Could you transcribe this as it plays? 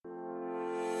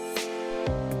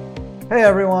Hey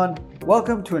everyone,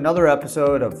 welcome to another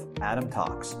episode of Adam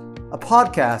Talks, a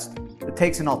podcast that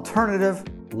takes an alternative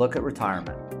look at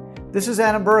retirement. This is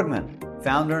Adam Bergman,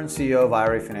 founder and CEO of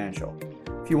IRA Financial.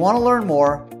 If you want to learn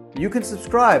more, you can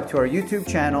subscribe to our YouTube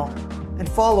channel and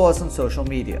follow us on social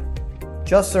media.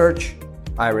 Just search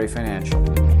IRA Financial.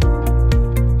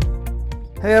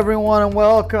 Hey everyone, and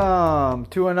welcome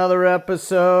to another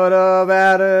episode of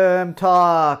Adam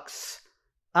Talks.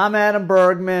 I'm Adam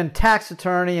Bergman, tax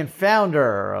attorney and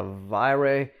founder of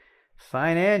IRA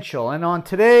Financial. And on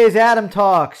today's Adam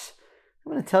Talks,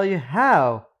 I'm going to tell you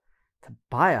how to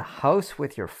buy a house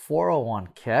with your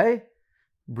 401k.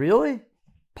 Really?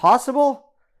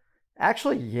 Possible?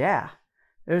 Actually, yeah.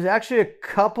 There's actually a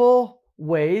couple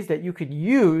ways that you could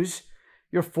use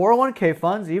your 401k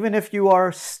funds, even if you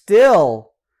are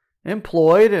still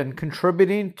employed and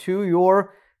contributing to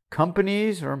your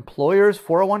company's or employer's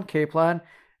 401k plan.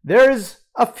 There's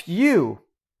a few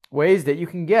ways that you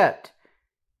can get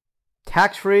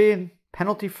tax-free and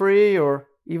penalty-free or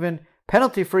even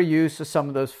penalty-free use of some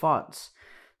of those funds.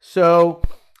 So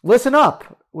listen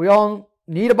up. We all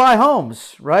need to buy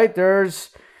homes, right?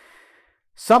 There's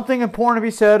something important to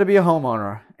be said to be a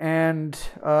homeowner. And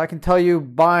I can tell you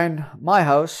buying my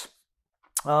house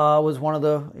was one of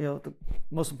the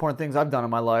most important things I've done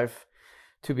in my life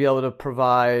to be able to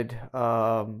provide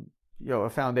a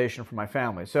foundation for my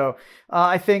family. So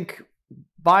I think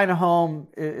buying a home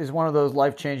is one of those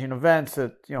life-changing events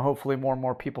that hopefully more and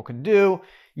more people can do.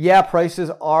 Yeah, prices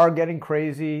are getting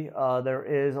crazy. There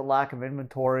is a lack of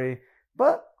inventory,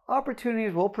 but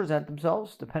opportunities will present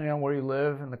themselves depending on where you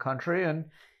live in the country. And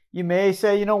you may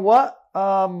say, you know what,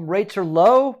 rates are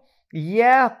low.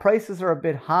 Yeah, prices are a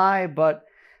bit high, but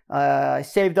I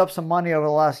saved up some money over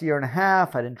the last year and a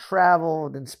half. I didn't travel,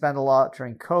 didn't spend a lot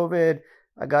during COVID.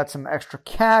 I got some extra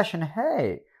cash, and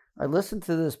hey, I listened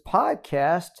to this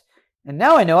podcast, and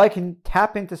now I know I can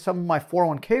tap into some of my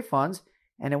 401k funds,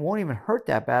 and it won't even hurt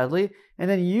that badly, and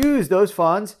then use those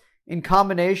funds in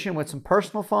combination with some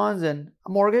personal funds and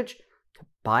a mortgage to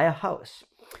buy a house.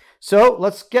 So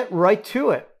let's get right to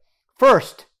it.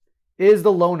 First is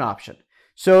the loan option.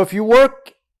 So if you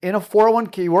work in a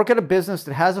 401k, you work at a business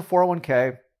that has a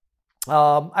 401k,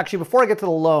 actually before I get to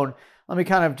the loan, let me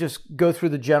kind of just go through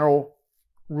the general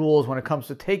rules when it comes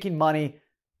to taking money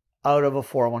out of a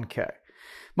 401k.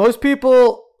 Most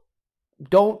people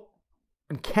don't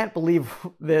and can't believe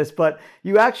this, but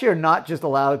you actually are not just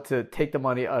allowed to take the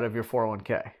money out of your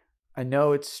 401k. I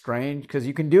know it's strange because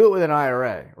you can do it with an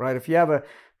IRA, right? If you have a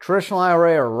traditional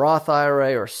IRA or Roth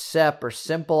IRA or SEP or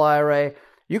simple IRA,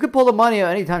 you can pull the money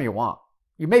out anytime you want.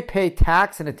 You may pay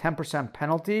tax and a 10%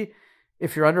 penalty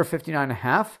if you're under 59 and a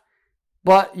half,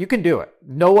 but you can do it.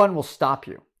 No one will stop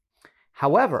you.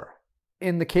 However,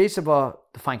 in the case of a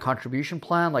defined contribution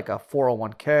plan like a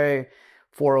 401k,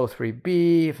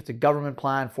 403b, if it's a government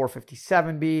plan,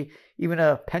 457b, even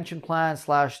a pension plan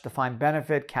 / defined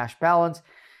benefit, cash balance,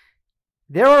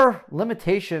 there are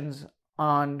limitations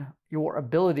on your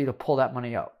ability to pull that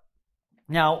money out.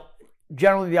 Now,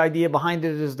 generally the idea behind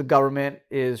it is the government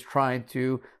is trying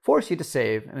to force you to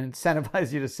save and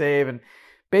incentivize you to save and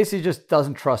basically just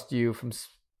doesn't trust you from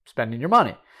spending your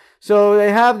money. So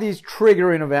they have these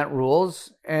triggering event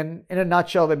rules, and in a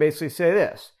nutshell, they basically say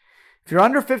this. If you're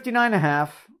under 59 and a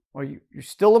half, or you're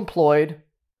still employed,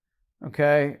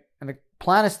 okay, and the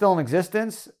plan is still in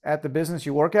existence at the business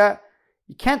you work at,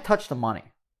 you can't touch the money,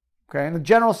 okay, in the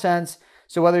general sense.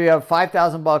 So whether you have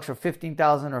 $5,000 or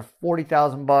 $15,000 or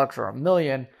 $40,000 or $1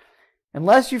 million,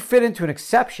 unless you fit into an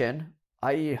exception,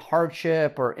 i.e.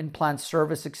 hardship or in-plan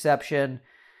service exception,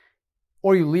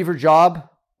 or you leave your job,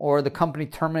 or the company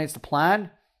terminates the plan,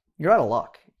 you're out of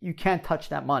luck. You can't touch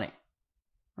that money.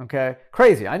 Okay?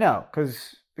 Crazy, I know.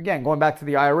 Because, again, going back to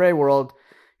the IRA world,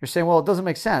 you're saying, well, it doesn't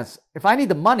make sense. If I need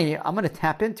the money, I'm going to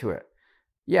tap into it.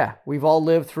 Yeah, we've all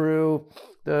lived through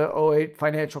the 2008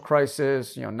 financial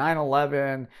crisis,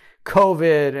 9/11,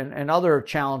 COVID, and other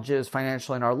challenges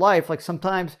financially in our life. Like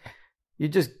sometimes you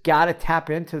just got to tap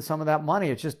into some of that money.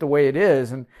 It's just the way it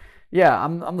is. And yeah,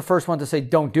 I'm the first one to say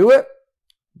don't do it.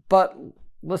 But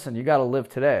listen, you got to live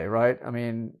today, right? I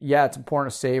mean, yeah, it's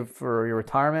important to save for your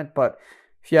retirement, but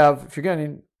if you're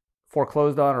getting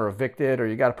foreclosed on or evicted, or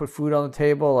you got to put food on the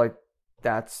table, like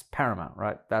that's paramount,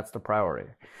 right? That's the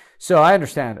priority. So I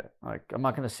understand it. Like I'm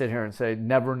not going to sit here and say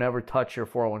never touch your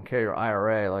 401k or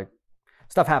IRA. Like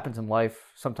stuff happens in life.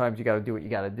 Sometimes you got to do what you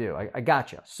got to do. I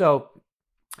got you. So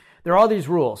there are all these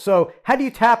rules. So how do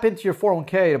you tap into your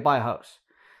 401k to buy a house?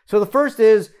 So the first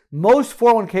is most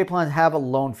 401k plans have a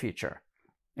loan feature.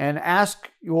 And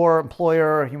ask your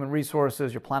employer, human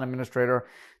resources, your plan administrator.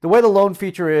 The way the loan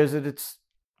feature is that it's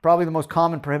probably the most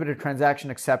common prohibited transaction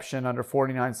exception under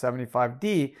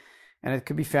 4975D, and it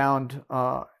could be found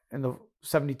in the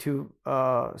 72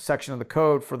 section of the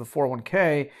code for the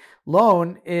 401k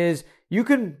loan, is you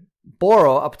can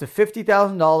borrow up to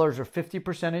 $50,000 or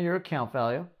 50% of your account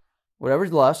value,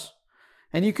 whatever's less,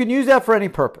 and you can use that for any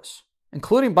purpose,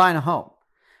 including buying a home.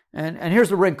 And here's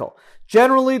the wrinkle.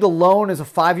 Generally, the loan is a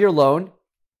 5-year loan,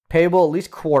 payable at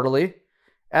least quarterly,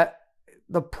 at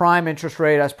the prime interest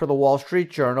rate as per the Wall Street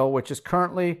Journal, which is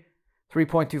currently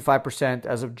 3.25%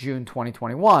 as of June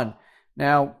 2021.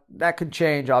 Now, that could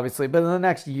change, obviously, but in the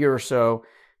next year or so,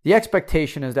 the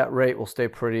expectation is that rate will stay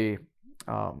pretty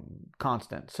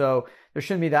constant. So there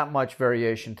shouldn't be that much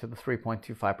variation to the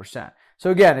 3.25%.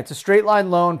 So again, it's a straight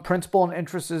line loan, principal and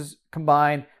interest is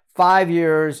combined, 5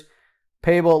 years,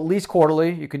 payable at least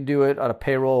quarterly. You can do it on a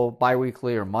payroll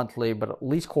biweekly or monthly, but at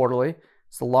least quarterly.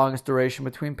 It's the longest duration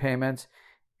between payments.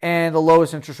 And the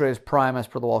lowest interest rate is prime as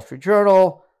per the Wall Street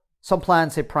Journal. Some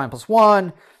plans say prime plus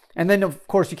 1. And then, of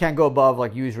course, you can't go above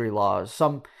like usury laws.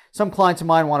 Some clients of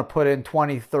mine want to put in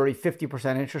 20, 30,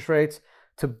 50% interest rates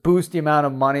to boost the amount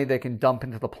of money they can dump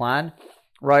into the plan,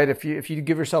 right? If you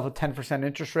give yourself a 10%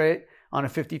 interest rate on a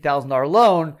 $50,000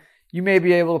 loan, you may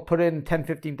be able to put in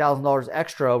 $10,000, $15,000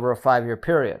 extra over a 5-year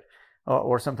period,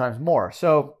 or sometimes more.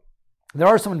 So there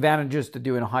are some advantages to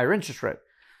doing a higher interest rate,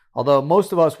 although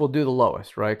most of us will do the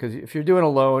lowest, right? Because if you're doing a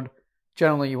loan,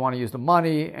 generally you want to use the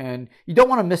money and you don't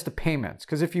want to miss the payments,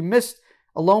 because if you miss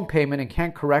a loan payment and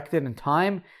can't correct it in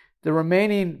time, the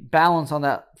remaining balance on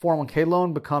that 401k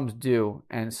loan becomes due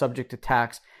and subject to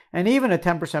tax, and even a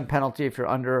 10% penalty if you're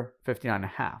under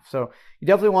 59.5. So you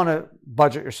definitely want to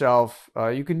budget yourself.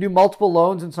 You can do multiple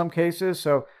loans in some cases,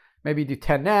 so maybe do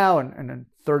 10 now and then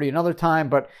 30 another time,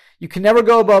 but you can never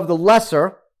go above the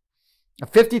lesser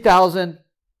of $50,000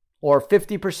 or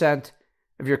 50%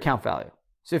 of your account value.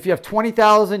 So if you have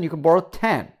 $20,000, you can borrow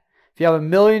 10. If you have $1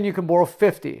 million, you can borrow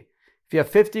 50. If you have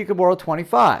 50, you can borrow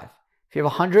 25. If you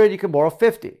have 100, you can borrow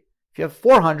 50. If you have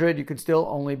 400, you can still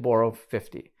only borrow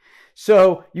 50.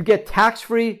 So you get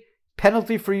tax-free,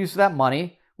 penalty-free use of that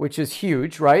money, which is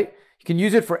huge, right? You can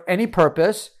use it for any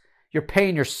purpose. You're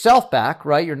paying yourself back,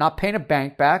 right? You're not paying a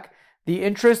bank back. The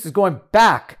interest is going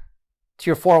back to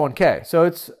your 401k. So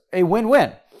it's a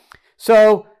win-win.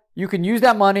 So you can use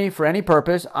that money for any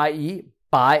purpose, i.e.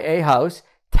 buy a house,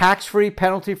 tax-free,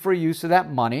 penalty-free use of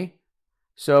that money.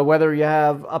 So whether you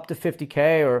have up to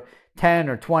 50K or 10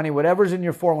 or 20, whatever's in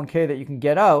your 401k that you can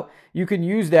get out, you can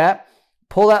use that,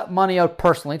 pull that money out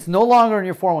personally. It's no longer in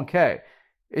your 401k.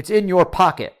 It's in your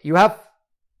pocket. You have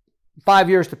 5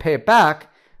 years to pay it back,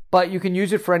 but you can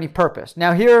use it for any purpose.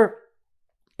 Now here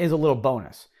is a little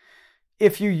bonus.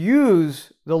 If you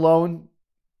use the loan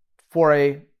for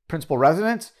a principal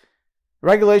residence,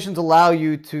 regulations allow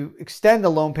you to extend the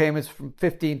loan payments from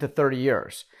 15 to 30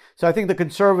 years. So I think the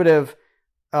conservative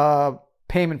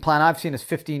payment plan I've seen is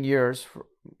 15 years.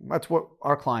 That's what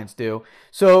our clients do.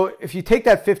 So if you take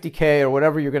that 50K or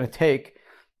whatever you're going to take,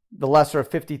 the lesser of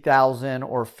 50,000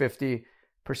 or 50%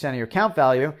 of your account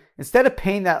value, instead of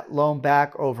paying that loan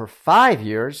back over 5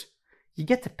 years, you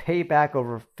get to pay back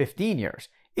over 15 years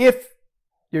if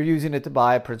you're using it to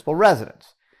buy a principal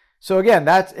residence. So again,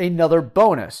 that's another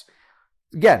bonus.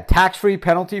 Again, tax-free,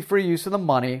 penalty-free use of the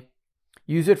money.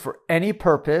 Use it for any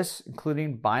purpose,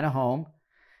 including buying a home,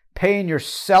 paying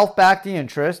yourself back the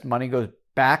interest. Money goes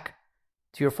back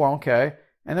to your 401k.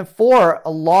 And then for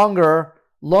a longer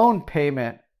loan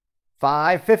payment,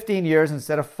 15 years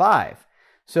instead of 5.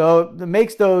 So that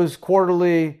makes those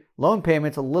quarterly loan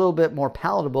payments a little bit more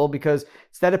palatable, because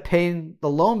instead of paying the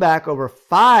loan back over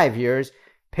 5 years,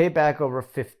 pay it back over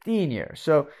 15 years.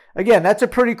 So again, that's a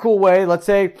pretty cool way. Let's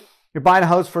say you're buying a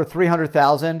house for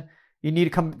 $300,000. You need to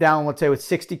come down, let's say, with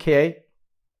 $60K.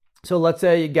 So let's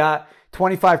say you got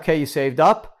 $25K you saved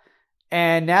up,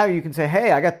 and now you can say,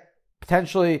 hey, I got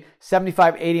potentially $75,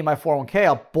 $80 in my 401K.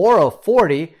 I'll borrow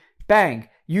 $40. Bang.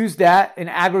 Use that in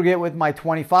aggregate with my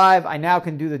 $25. I now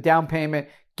can do the down payment,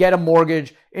 get a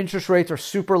mortgage. Interest rates are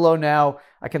super low now.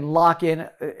 I can lock in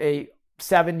a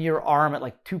 7-year ARM at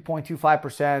like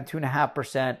 2.25%,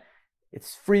 2.5%.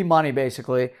 It's free money,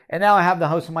 basically. And now I have the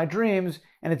house of my dreams,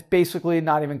 and it's basically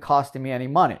not even costing me any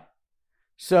money.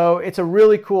 So it's a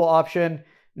really cool option.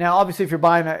 Now, obviously, if you're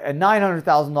buying a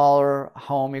 $900,000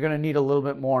 home, you're going to need a little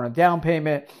bit more on a down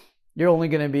payment. You're only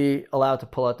going to be allowed to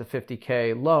pull out the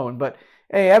 $50K loan. But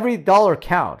hey, every dollar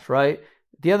counts, right?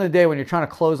 At the end of the day, when you're trying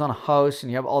to close on a house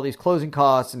and you have all these closing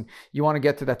costs and you want to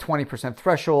get to that 20%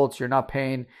 threshold, so you're not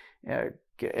paying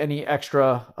any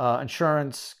extra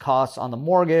insurance costs on the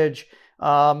mortgage,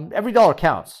 every dollar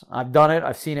counts. I've done it.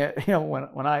 I've seen it.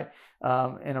 When I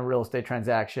in a real estate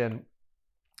transaction,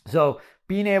 So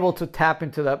being able to tap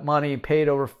into that money, paid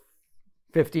over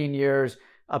 15 years,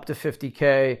 up to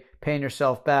 50K, paying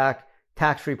yourself back,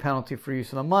 tax-free, penalty-free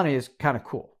use of the money is kind of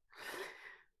cool.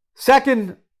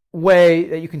 Second way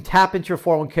that you can tap into your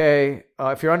 401k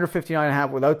if you're under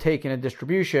 59.5 without taking a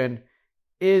distribution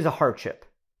is a hardship.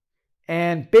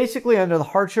 And basically under the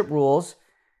hardship rules,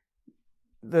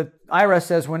 the IRS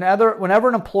says whenever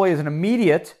an employee is in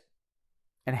immediate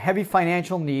and heavy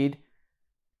financial need,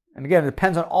 and again, it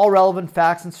depends on all relevant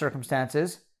facts and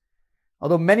circumstances,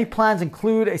 although many plans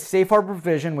include a safe harbor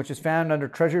provision, which is found under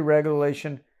Treasury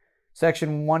Regulation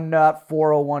Section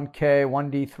 1.401K,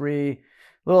 1D3,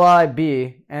 little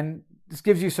IB, and this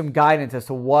gives you some guidance as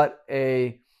to what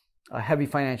a heavy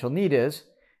financial need is.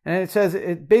 And it says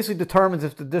it basically determines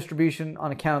if the distribution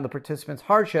on account of the participant's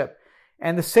hardship.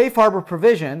 And the safe harbor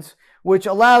provisions, which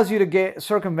allows you to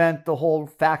circumvent the whole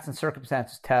facts and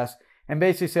circumstances test and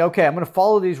basically say, okay, I'm going to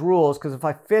follow these rules because if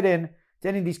I fit in to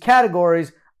any of these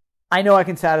categories, I know I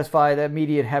can satisfy the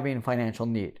immediate, heavy, and financial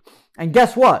need. And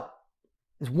guess what?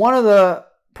 Is one of the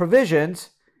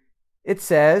provisions, it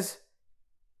says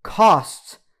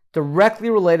costs directly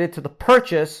related to the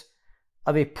purchase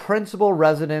of a principal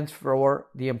residence for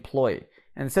the employee.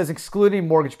 And it says excluding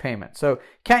mortgage payments. So you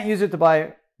can't use it to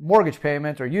buy mortgage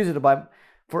payments or use it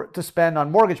to spend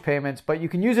on mortgage payments, but you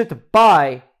can use it to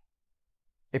buy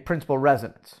a principal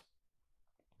residence.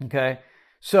 Okay?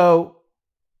 So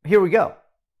here we go.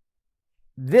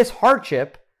 This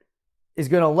hardship is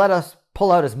going to let us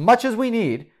pull out as much as we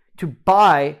need to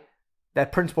buy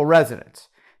that principal residence.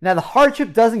 Now, the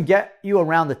hardship doesn't get you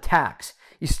around the tax.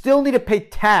 You still need to pay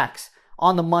tax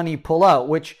on the money you pull out,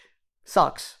 which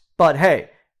sucks. But hey,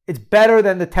 it's better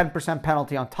than the 10%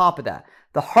 penalty on top of that.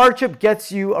 The hardship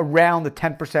gets you around the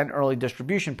 10% early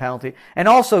distribution penalty and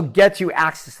also gets you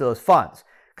access to those funds.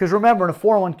 Because remember, in a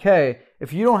 401k,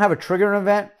 if you don't have a triggering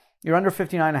event, you're under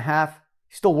 59.5, you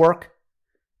still work,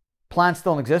 plan's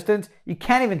still in existence, you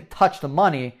can't even touch the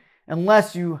money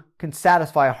unless you can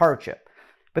satisfy a hardship.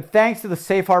 But thanks to the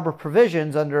safe harbor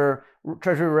provisions under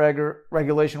Treasury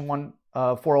Regulation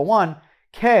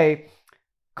 401K,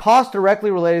 cost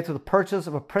directly related to the purchase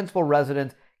of a principal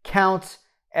residence counts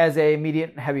as an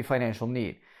immediate and heavy financial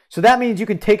need. So that means you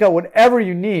can take out whatever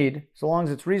you need, so long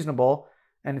as it's reasonable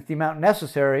and it's the amount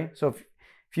necessary. So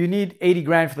if you need 80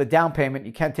 grand for the down payment,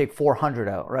 you can't take 400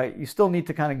 out, right? You still need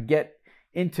to kind of get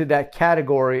into that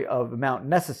category of amount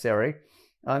necessary.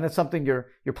 And that's something your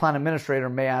plan administrator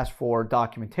may ask for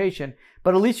documentation,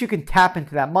 but at least you can tap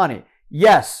into that money.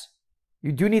 Yes,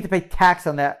 you do need to pay tax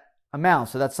on that amount.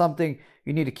 So that's something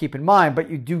you need to keep in mind, but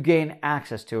you do gain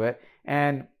access to it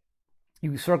and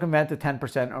you circumvent the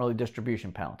 10% early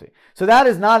distribution penalty. So that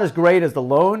is not as great as the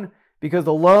loan because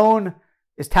the loan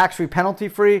is tax-free,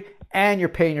 penalty-free, and you're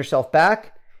paying yourself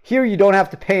back. Here you don't have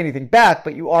to pay anything back,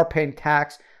 but you are paying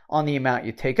tax on the amount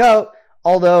you take out.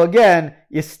 Although, again,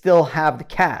 you still have the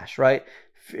cash, right?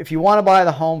 If you want to buy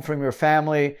the home from your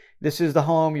family, this is the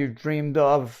home you dreamed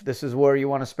of, this is where you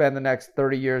want to spend the next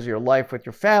 30 years of your life with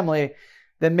your family,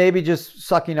 then maybe just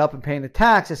sucking up and paying the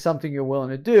tax is something you're willing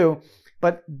to do.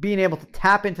 But being able to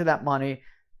tap into that money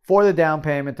for the down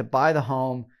payment to buy the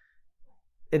home,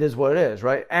 it is what it is,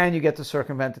 right? And you get to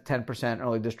circumvent the 10%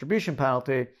 early distribution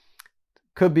penalty.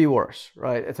 Could be worse,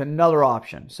 right? It's another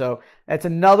option. So that's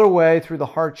another way through the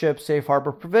hardship safe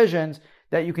harbor provisions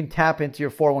that you can tap into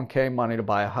your 401k money to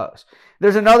buy a house.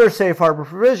 There's another safe harbor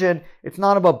provision. It's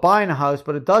not about buying a house,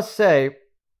 but it does say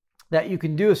that you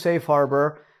can do a safe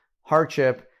harbor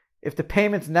hardship if the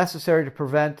payment's necessary to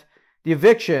prevent the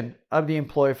eviction of the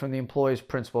employee from the employee's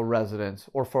principal residence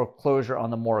or foreclosure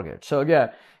on the mortgage. So again,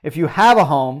 if you have a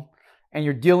home and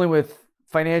you're dealing with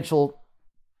financial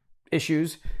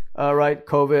issues, right,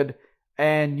 COVID,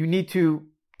 and you need to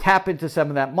tap into some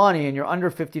of that money and you're under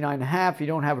 59.5, you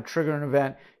don't have a triggering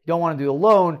event, you don't want to do the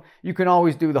loan, you can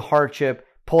always do the hardship,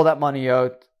 pull that money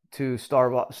out to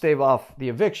stave off the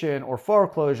eviction or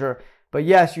foreclosure. But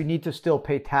yes, you need to still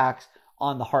pay tax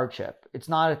on the hardship. It's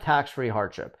not a tax-free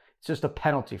hardship. It's just a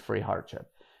penalty-free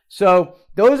hardship. So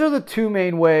those are the two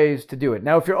main ways to do it.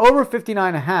 Now, if you're over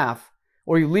 59.5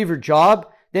 or you leave your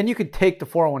job, then you can take the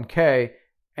 401k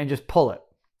and just pull it.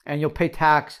 And you'll pay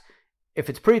tax. If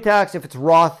it's pre-tax, if it's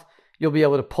Roth, you'll be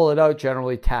able to pull it out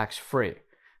generally tax-free.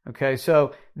 Okay,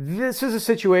 so this is a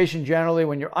situation generally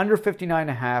when you're under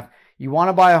 59.5, you want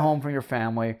to buy a home from your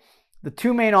family. The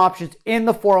two main options in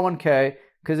the 401k,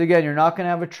 because again, you're not going to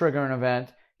have a triggering event,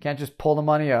 you can't just pull the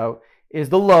money out, is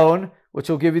the loan, which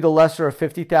will give you the lesser of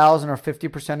 $50,000 or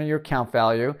 50% of your account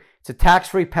value. It's a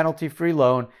tax-free, penalty-free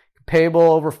loan, payable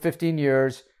over 15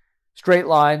 years, straight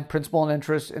line, principal and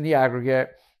interest in the aggregate.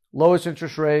 lowest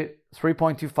interest rate,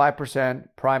 3.25%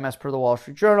 prime as per the Wall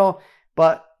Street Journal,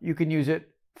 but you can use it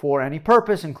for any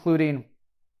purpose, including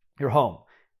your home,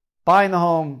 buying the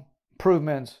home,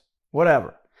 improvements,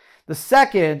 whatever. The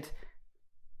second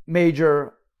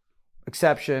major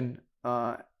exception,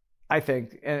 I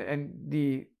think, and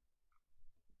the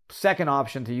second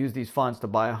option to use these funds to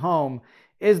buy a home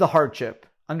is the hardship.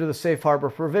 Under the safe harbor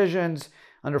provisions,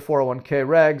 under 401k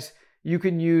regs, you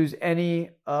can use any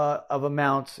of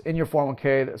amounts in your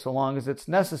 401k so long as it's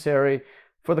necessary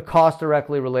for the cost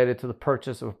directly related to the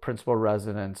purchase of a principal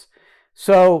residence.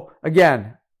 So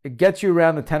again, it gets you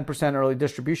around the 10% early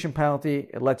distribution penalty.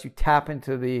 It lets you tap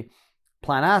into the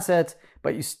plan assets,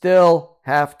 but you still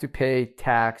have to pay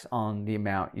tax on the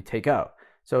amount you take out.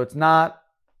 So it's not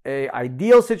an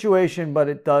ideal situation, but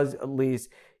it does at least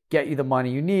get you the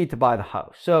money you need to buy the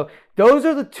house. So those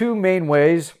are the two main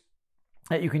ways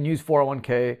that you can use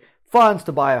 401k funds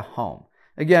to buy a home.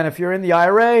 Again, if you're in the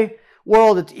IRA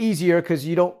world, it's easier because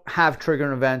you don't have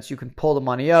triggering events. You can pull the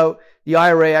money out. The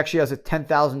IRA actually has a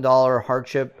 $10,000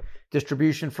 hardship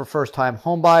distribution for first-time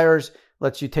home buyers.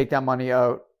 Lets you take that money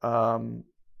out up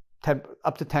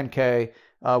to $10K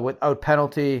without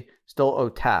penalty, still owe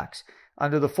tax.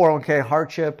 Under the 401k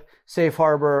hardship safe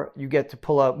harbor, you get to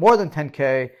pull out more than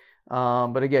 $10K,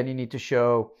 but again, you need to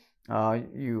show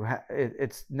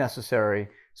it's necessary.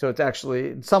 So it's actually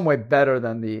in some way better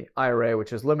than the IRA,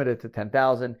 which is limited to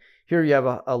 $10,000. Here you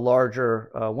have a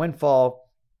larger windfall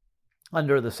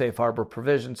under the safe harbor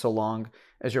provision, so long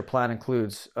as your plan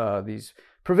includes these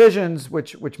provisions,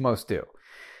 which most do.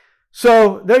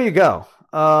 So there you go.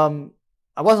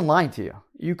 I wasn't lying to you.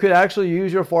 You could actually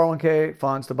use your 401k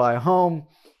funds to buy a home.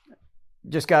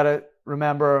 Just got to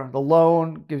remember, the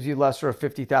loan gives you lesser of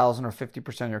 $50,000 or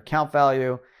 50% of your account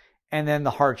value. And then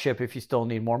the hardship, if you still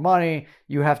need more money,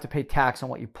 you have to pay tax on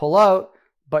what you pull out,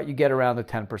 but you get around the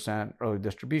 10% early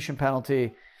distribution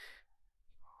penalty.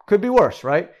 Could be worse,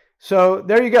 right? So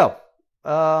there you go.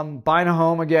 Buying a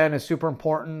home, again, is super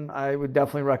important. I would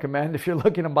definitely recommend if you're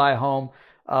looking to buy a home.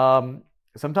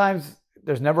 Sometimes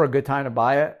there's never a good time to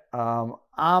buy it.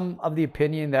 I'm of the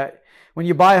opinion that when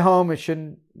you buy a home, it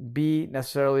shouldn't be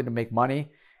necessarily to make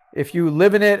money. If you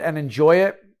live in it and enjoy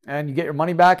it and you get your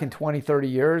money back in 20, 30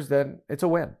 years, then it's a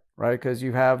win, right? Because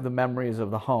you have the memories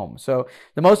of the home. So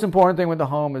the most important thing with the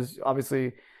home is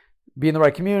obviously be in the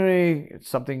right community. It's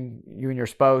something you and your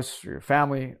spouse or your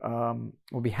family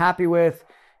will be happy with.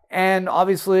 And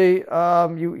obviously, you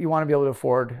want to be able to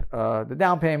afford the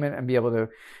down payment and be able to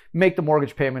make the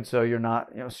mortgage payment so you're not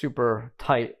super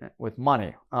tight with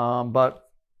money. But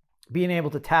being able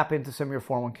to tap into some of your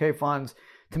 401k funds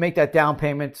to make that down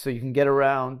payment so you can get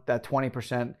around that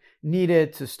 20%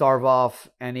 needed to starve off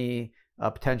any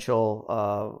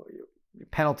potential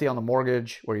penalty on the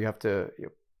mortgage where you have to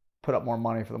put up more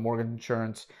money for the mortgage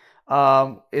insurance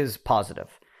is positive.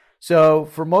 So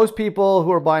for most people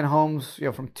who are buying homes,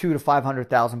 from $200,000 to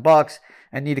 $500,000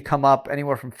 and need to come up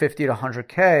anywhere from $50,000 to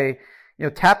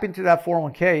 $100,000, tap into that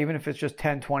 401k, even if it's just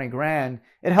 10, 20 grand,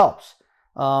 it helps.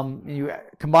 You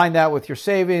combine that with your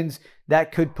savings,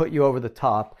 that could put you over the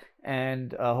top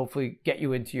and hopefully get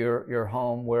you into your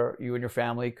home where you and your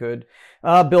family could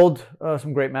build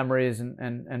some great memories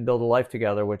and build a life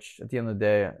together, which at the end of the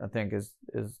day, I think is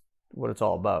what it's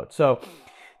all about. So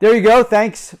there you go.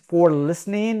 Thanks for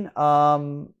listening.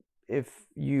 If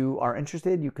you are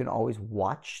interested, you can always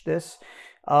watch this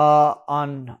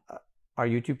on our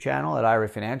YouTube channel at IRA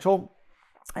Financial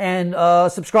and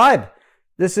subscribe.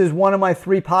 This is one of my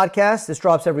 3 podcasts. This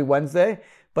drops every Wednesday,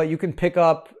 but you can pick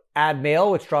up Ad Mail,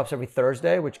 which drops every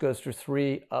Thursday, which goes through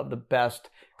 3 of the best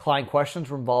client questions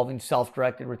involving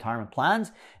self-directed retirement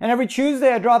plans. And every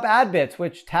Tuesday, I drop Ad Bits,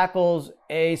 which tackles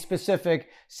a specific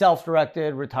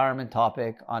self-directed retirement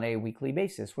topic on a weekly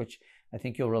basis, which I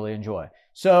think you'll really enjoy.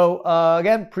 So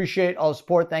again, appreciate all the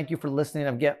support. Thank you for listening.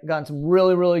 I've gotten some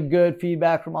really, really good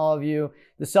feedback from all of you.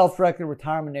 The self-directed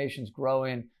retirement nation's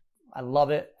growing. I love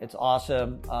it. It's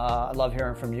awesome. I love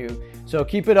hearing from you. So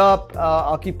keep it up.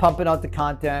 I'll keep pumping out the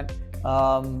content.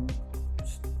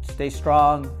 Stay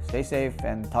strong, stay safe,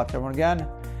 and talk to everyone again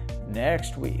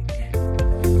next week.